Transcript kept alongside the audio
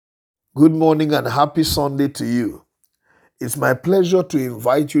Good morning and happy Sunday to you. It's my pleasure to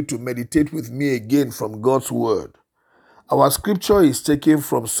invite you to meditate with me again from God's Word. Our scripture is taken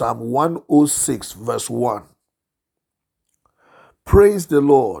from Psalm 106, verse 1. Praise the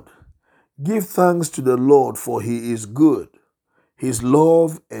Lord. Give thanks to the Lord, for he is good. His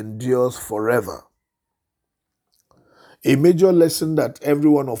love endures forever. A major lesson that every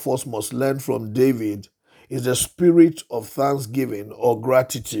one of us must learn from David is the spirit of thanksgiving or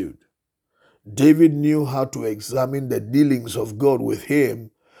gratitude. David knew how to examine the dealings of God with him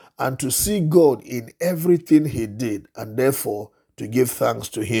and to see God in everything he did and therefore to give thanks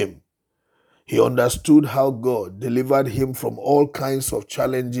to him. He understood how God delivered him from all kinds of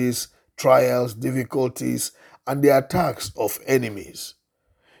challenges, trials, difficulties, and the attacks of enemies.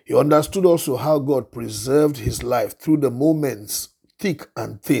 He understood also how God preserved his life through the moments, thick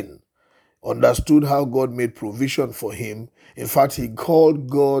and thin. Understood how God made provision for him. In fact, he called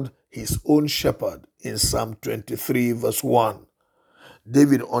God his own shepherd in Psalm 23, verse 1.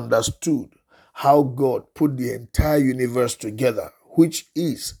 David understood how God put the entire universe together, which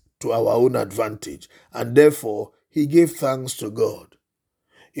is to our own advantage, and therefore he gave thanks to God.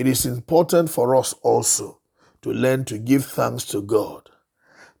 It is important for us also to learn to give thanks to God.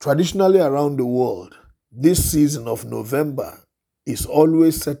 Traditionally around the world, this season of November is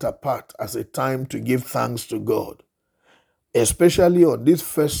always set apart as a time to give thanks to God. Especially on this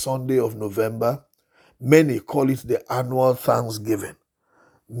first Sunday of November, many call it the annual Thanksgiving.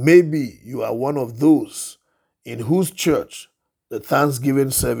 Maybe you are one of those in whose church the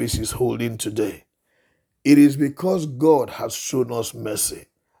Thanksgiving service is holding today. It is because God has shown us mercy,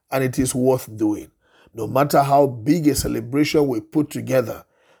 and it is worth doing. No matter how big a celebration we put together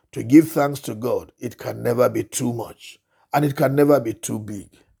to give thanks to God, it can never be too much, and it can never be too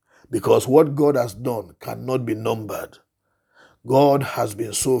big, because what God has done cannot be numbered. God has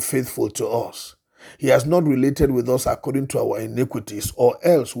been so faithful to us. He has not related with us according to our iniquities, or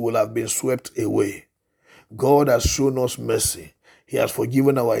else we will have been swept away. God has shown us mercy. He has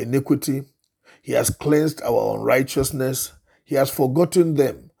forgiven our iniquity. He has cleansed our unrighteousness. He has forgotten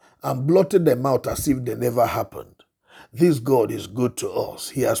them and blotted them out as if they never happened. This God is good to us.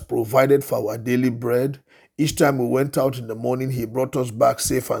 He has provided for our daily bread. Each time we went out in the morning, He brought us back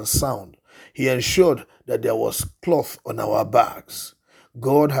safe and sound. He ensured that there was cloth on our backs.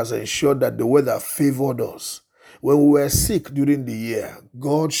 God has ensured that the weather favored us. When we were sick during the year,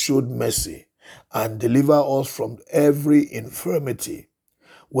 God showed mercy and delivered us from every infirmity.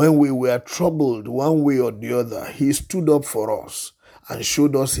 When we were troubled one way or the other, He stood up for us and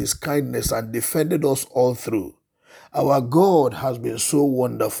showed us His kindness and defended us all through. Our God has been so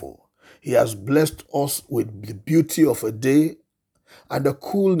wonderful. He has blessed us with the beauty of a day and the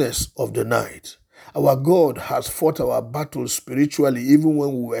coolness of the night. Our God has fought our battles spiritually even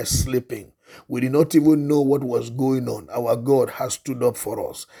when we were sleeping. We did not even know what was going on. Our God has stood up for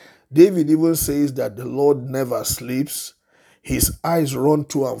us. David even says that the Lord never sleeps. His eyes run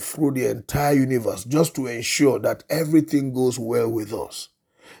to and through the entire universe just to ensure that everything goes well with us.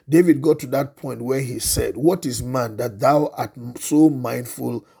 David got to that point where he said, "What is man that thou art so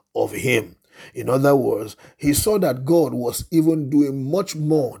mindful of him?" In other words, he saw that God was even doing much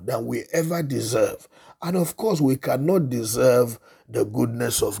more than we ever deserve. And of course, we cannot deserve the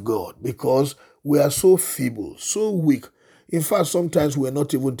goodness of God because we are so feeble, so weak. In fact, sometimes we're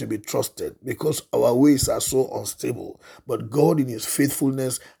not even to be trusted because our ways are so unstable. But God, in His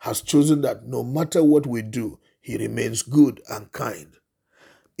faithfulness, has chosen that no matter what we do, He remains good and kind.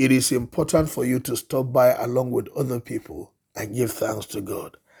 It is important for you to stop by along with other people and give thanks to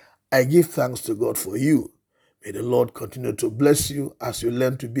God. I give thanks to God for you. May the Lord continue to bless you as you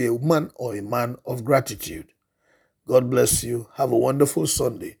learn to be a woman or a man of gratitude. God bless you. Have a wonderful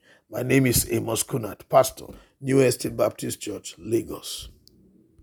Sunday. My name is Amos Kunat, pastor, New Estate Baptist Church, Lagos.